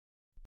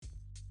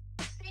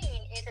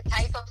is a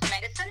type of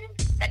medicine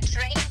that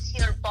trains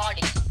your body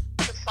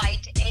to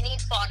fight any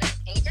foreign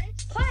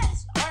agent.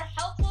 Plants are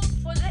helpful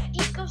for the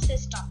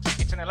ecosystem.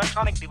 It's an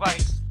electronic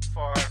device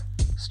for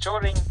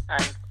storing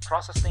and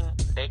processing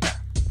data.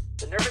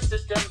 The nervous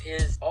system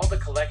is all the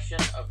collection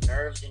of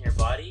nerves in your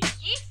body.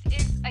 Yeast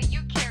is a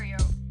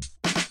eukaryote.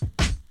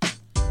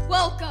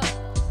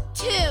 Welcome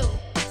to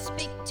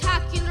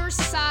Spectacular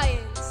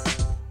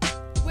Science,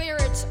 where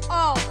it's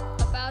all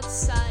about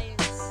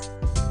science,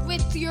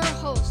 with your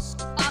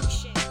host,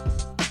 Akshay.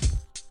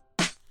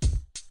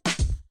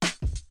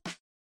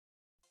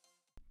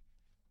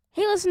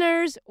 Hey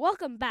listeners,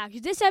 welcome back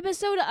to this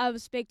episode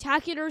of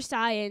Spectacular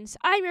Science.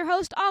 I'm your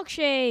host,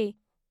 Akshay.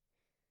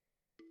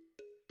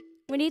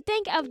 When you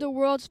think of the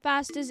world's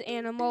fastest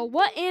animal,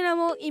 what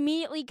animal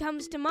immediately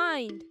comes to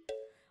mind?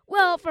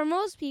 Well, for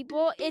most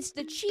people, it's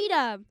the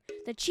cheetah.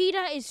 The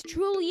cheetah is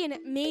truly an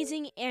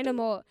amazing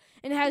animal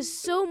and has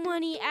so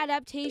many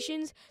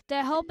adaptations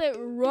that help it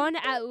run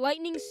at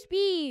lightning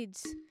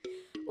speeds.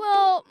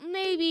 Well,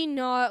 maybe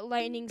not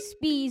lightning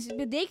speeds,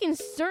 but they can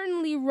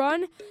certainly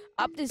run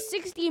up to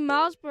 60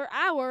 miles per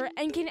hour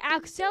and can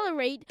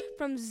accelerate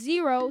from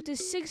 0 to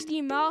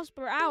 60 miles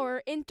per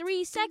hour in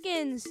 3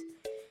 seconds.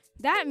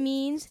 That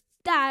means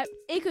that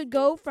it could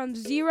go from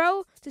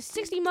 0 to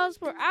 60 miles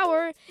per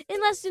hour in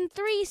less than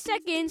 3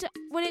 seconds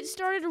when it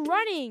started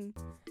running.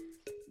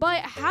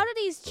 But how do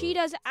these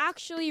cheetahs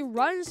actually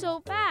run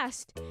so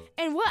fast?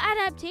 And what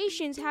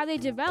adaptations have they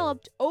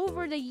developed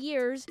over the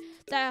years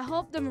that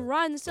help them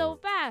run so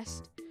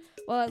fast?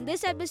 Well, in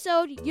this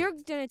episode, you're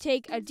going to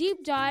take a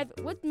deep dive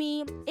with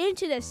me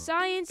into the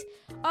science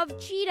of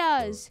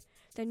cheetahs,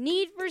 the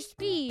need for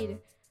speed.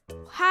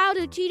 How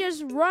do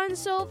cheetahs run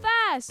so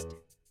fast?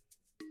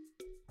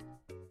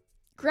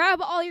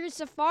 Grab all your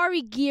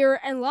safari gear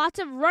and lots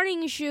of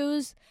running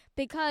shoes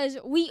because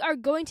we are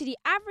going to the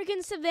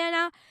African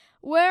savannah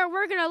where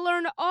we're going to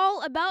learn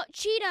all about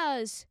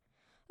cheetahs.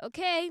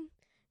 Okay,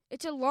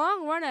 it's a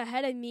long run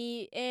ahead of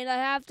me and I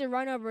have to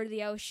run over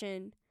the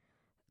ocean.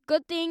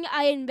 Good thing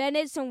I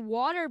invented some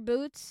water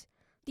boots.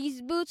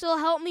 These boots will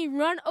help me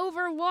run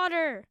over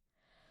water.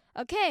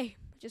 Okay,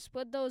 just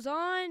put those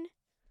on.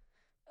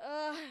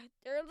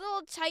 They're a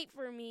little tight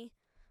for me.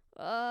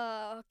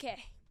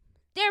 Okay.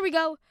 There we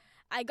go.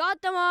 I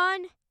got them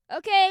on.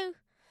 Okay.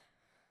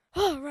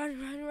 Oh,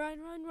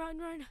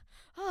 run.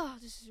 Oh,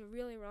 this is a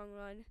really long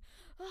run.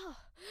 Oh,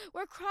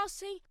 we're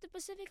crossing the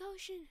Pacific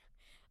Ocean.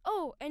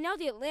 Oh, and now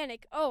the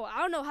Atlantic. Oh, I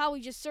don't know how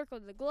we just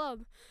circled the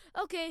globe.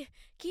 Okay,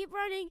 keep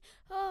running.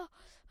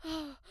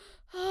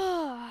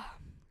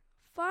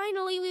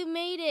 Finally, we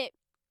made it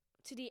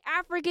to the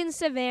African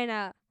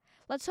savannah.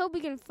 Let's hope we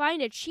can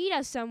find a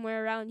cheetah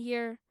somewhere around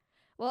here.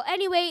 Well,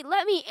 anyway,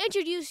 let me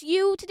introduce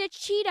you to the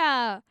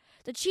cheetah.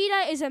 The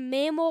cheetah is a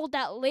mammal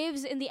that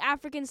lives in the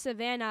African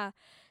savannah.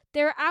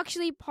 They're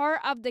actually part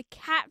of the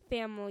cat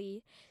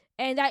family,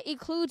 and that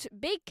includes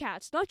big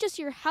cats, not just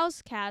your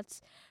house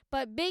cats,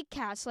 but big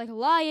cats like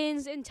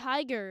lions and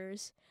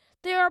tigers.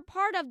 They are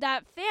part of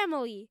that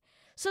family,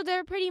 so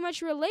they're pretty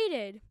much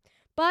related.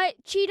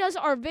 But cheetahs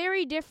are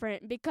very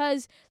different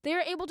because they're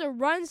able to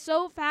run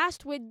so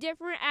fast with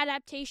different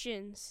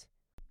adaptations.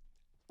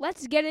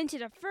 Let's get into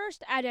the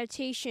first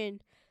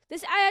adaptation.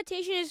 This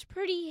adaptation is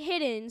pretty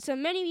hidden, so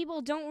many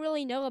people don't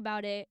really know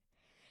about it.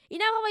 You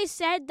know how I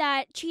said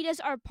that cheetahs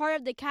are part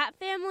of the cat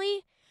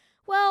family?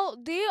 Well,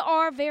 they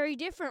are very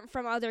different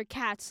from other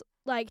cats,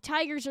 like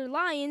tigers or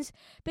lions,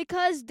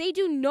 because they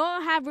do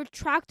not have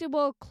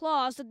retractable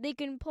claws that they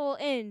can pull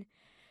in.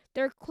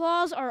 Their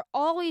claws are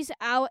always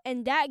out,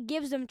 and that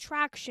gives them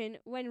traction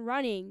when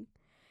running.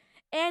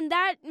 And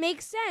that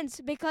makes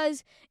sense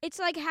because it's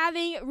like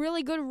having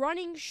really good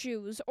running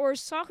shoes or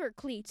soccer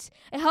cleats.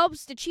 It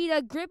helps the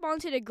cheetah grip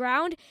onto the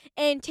ground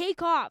and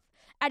take off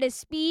at a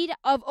speed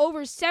of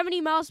over 70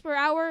 miles per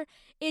hour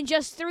in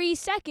just 3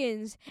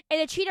 seconds.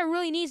 And the cheetah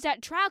really needs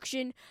that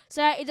traction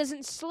so that it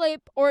doesn't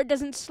slip or it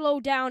doesn't slow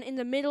down in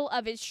the middle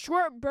of its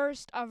short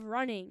burst of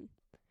running.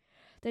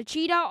 The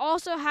cheetah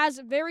also has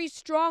very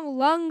strong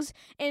lungs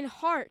and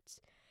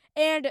heart.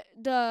 And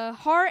the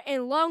heart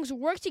and lungs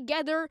work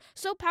together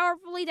so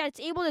powerfully that it's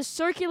able to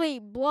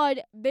circulate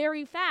blood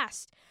very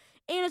fast.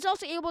 And it's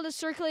also able to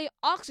circulate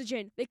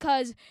oxygen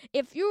because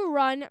if you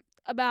run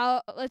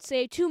about, let's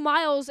say, 2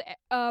 miles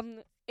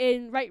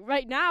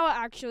right now,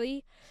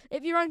 actually,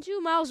 if you run 2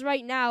 miles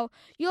right now,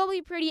 you'll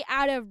be pretty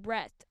out of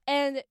breath.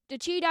 And the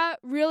cheetah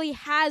really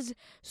has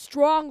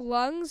strong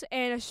lungs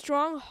and a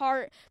strong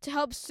heart to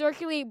help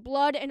circulate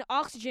blood and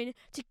oxygen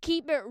to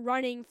keep it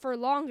running for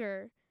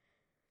longer.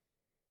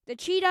 The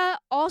cheetah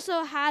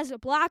also has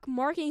black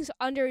markings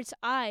under its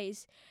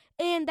eyes,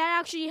 and that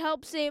actually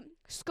helps it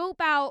scope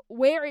out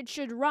where it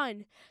should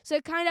run, so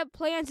it kind of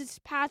plans its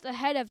path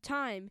ahead of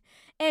time.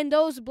 And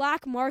those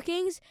black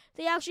markings,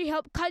 they actually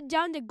help cut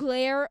down the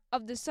glare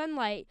of the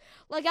sunlight.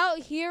 Like out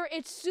here,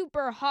 it's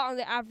super hot on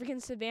the African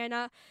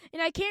savannah,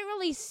 and I can't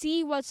really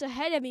see what's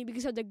ahead of me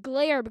because of the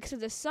glare, because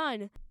of the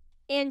sun.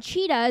 And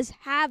cheetahs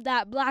have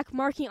that black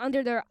marking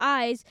under their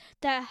eyes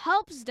that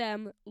helps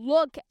them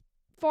look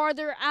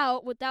farther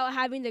out without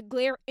having the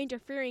glare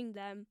interfering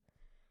them.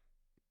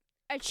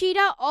 A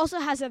cheetah also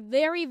has a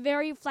very,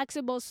 very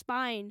flexible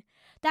spine.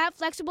 That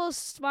flexible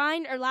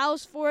spine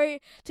allows for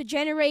it to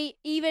generate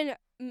even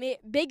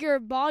bigger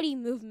body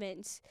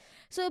movements.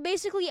 So it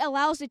basically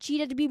allows the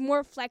cheetah to be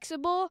more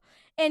flexible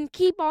and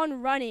keep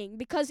on running.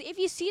 Because if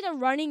you see the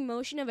running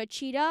motion of a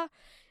cheetah,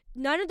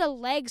 none of the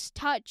legs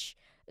touch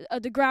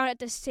the ground at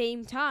the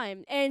same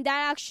time. And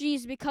that actually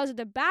is because of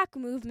the back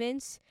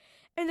movements.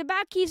 And the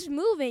back keeps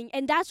moving,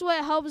 and that's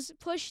what helps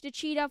push the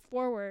cheetah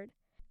forward.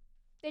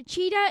 The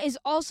cheetah is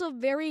also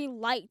very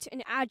light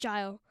and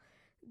agile.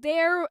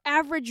 Their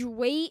average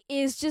weight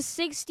is just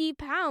 60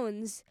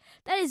 pounds.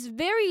 That is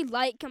very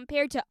light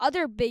compared to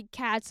other big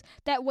cats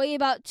that weigh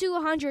about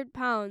 200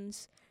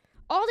 pounds.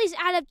 All these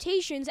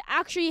adaptations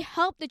actually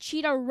help the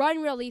cheetah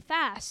run really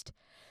fast.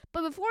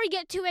 But before you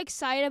get too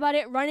excited about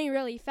it running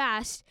really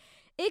fast,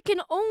 it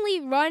can only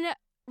run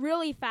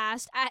really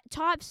fast at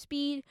top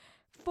speed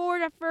for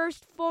the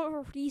first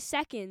 40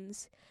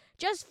 seconds.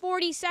 Just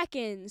 40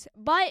 seconds.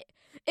 But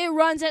it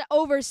runs at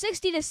over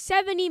 60 to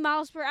 70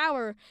 miles per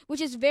hour,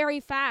 which is very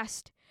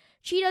fast.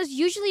 Cheetahs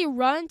usually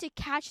run to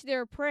catch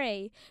their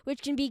prey,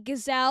 which can be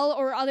gazelle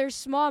or other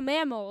small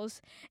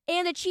mammals.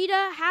 And the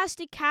cheetah has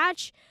to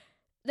catch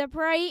the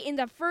prey in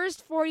the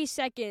first 40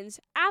 seconds.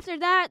 After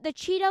that, the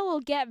cheetah will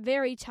get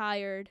very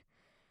tired.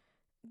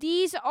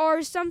 These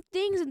are some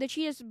things in the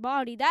cheetah's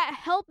body that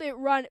help it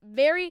run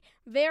very,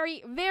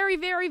 very, very,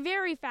 very,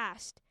 very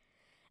fast.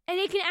 And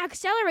it can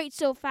accelerate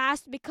so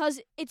fast because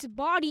its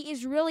body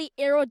is really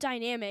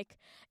aerodynamic.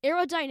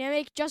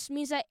 Aerodynamic just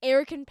means that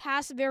air can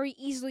pass very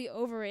easily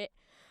over it.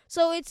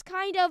 So it's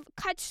kind of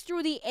cuts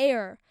through the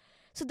air.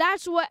 So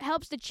that's what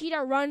helps the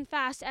cheetah run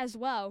fast as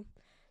well.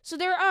 So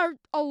there are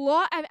a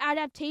lot of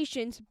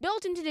adaptations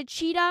built into the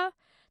cheetah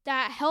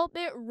that help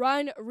it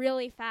run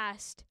really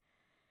fast.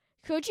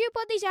 Could you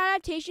put these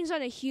adaptations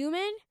on a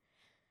human?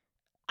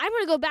 I'm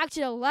going to go back to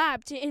the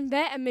lab to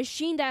invent a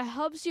machine that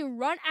helps you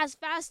run as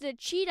fast as a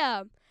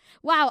cheetah.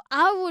 Wow,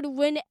 I would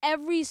win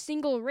every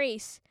single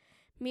race.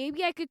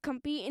 Maybe I could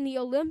compete in the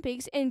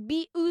Olympics and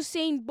beat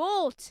Usain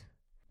Bolt.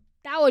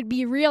 That would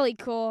be really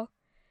cool.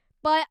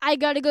 But I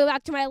got to go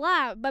back to my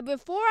lab. But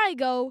before I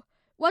go,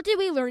 what did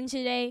we learn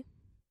today?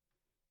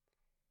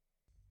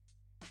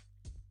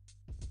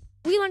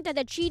 We learned that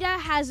the cheetah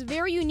has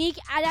very unique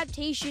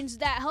adaptations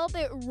that help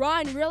it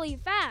run really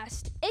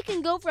fast. It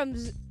can go from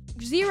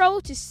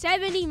 0 to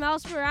 70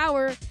 miles per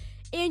hour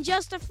in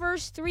just the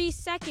first 3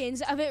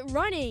 seconds of it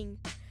running.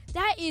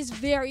 That is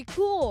very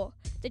cool.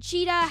 The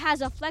cheetah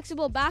has a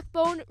flexible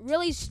backbone,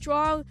 really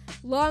strong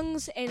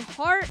lungs and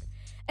heart,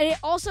 and it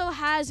also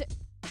has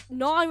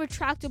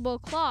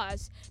non-retractable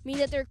claws,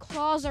 meaning that their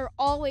claws are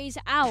always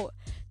out.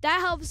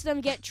 That helps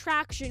them get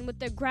traction with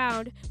the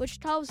ground, which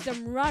helps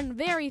them run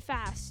very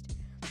fast.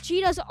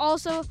 Cheetah's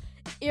also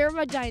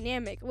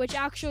aerodynamic, which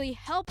actually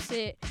helps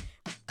it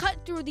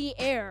cut through the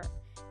air.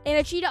 And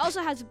a cheetah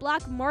also has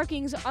black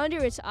markings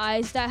under its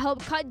eyes that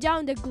help cut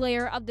down the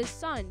glare of the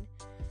sun.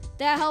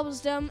 That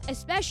helps them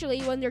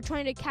especially when they're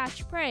trying to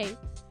catch prey.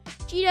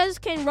 Cheetahs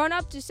can run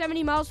up to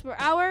 70 miles per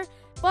hour,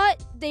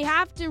 but they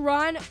have to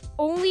run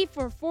only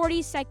for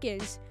 40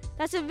 seconds.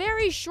 That's a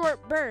very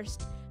short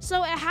burst,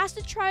 so it has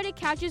to try to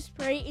catch its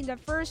prey in the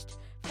first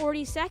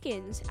 40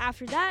 seconds.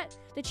 After that,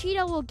 the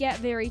cheetah will get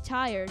very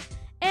tired,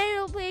 and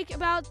it'll take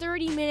about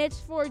 30 minutes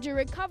for it to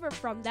recover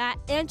from that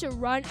and to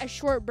run a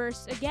short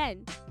burst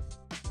again.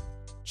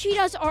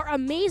 Cheetahs are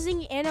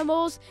amazing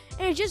animals,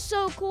 and it's just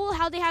so cool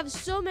how they have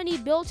so many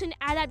built-in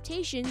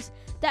adaptations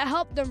that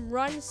help them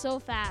run so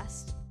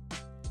fast.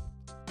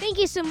 Thank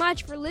you so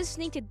much for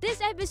listening to this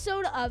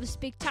episode of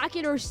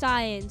Spectacular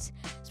Science.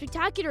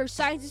 Spectacular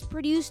Science is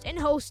produced and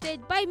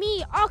hosted by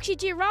me,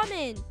 Akshiti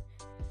Raman.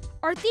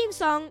 Our theme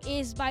song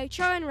is by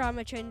Charan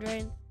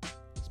Ramachandran.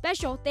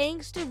 Special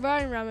thanks to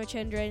Varun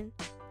Ramachandran.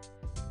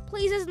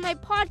 Please visit my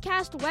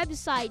podcast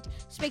website,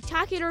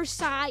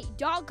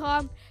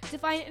 spectacularsci.com, to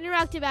find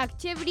interactive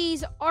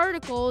activities,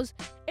 articles,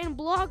 and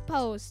blog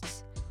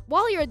posts.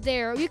 While you're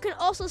there, you can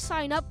also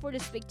sign up for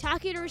the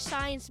Spectacular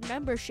Science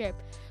membership,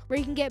 where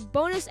you can get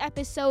bonus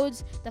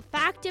episodes, the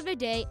fact of the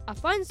day, a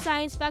fun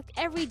science fact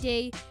every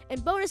day,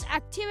 and bonus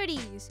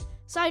activities.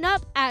 Sign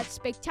up at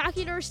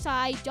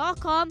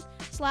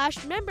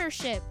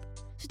spectacularsci.com/membership.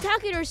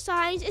 Spectacular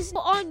Science is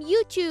on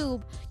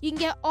YouTube. You can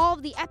get all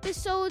of the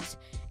episodes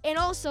and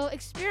also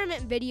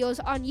experiment videos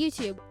on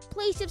YouTube.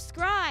 Please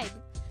subscribe.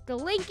 The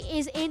link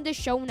is in the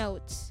show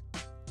notes.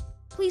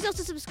 Please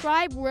also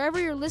subscribe wherever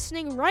you're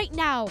listening right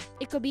now.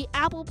 It could be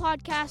Apple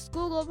Podcasts,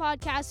 Google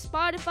Podcasts,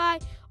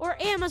 Spotify, or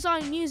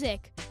Amazon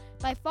Music.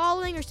 By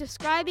following or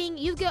subscribing,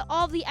 you get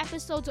all of the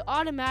episodes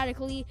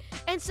automatically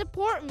and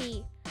support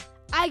me.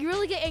 I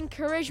really get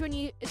encouraged when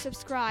you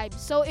subscribe,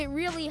 so it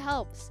really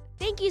helps.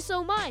 Thank you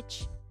so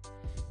much.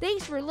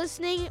 Thanks for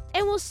listening,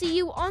 and we'll see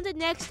you on the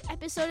next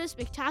episode of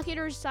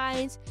Spectacular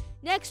Science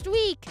next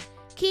week.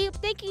 Keep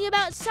thinking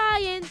about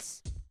science.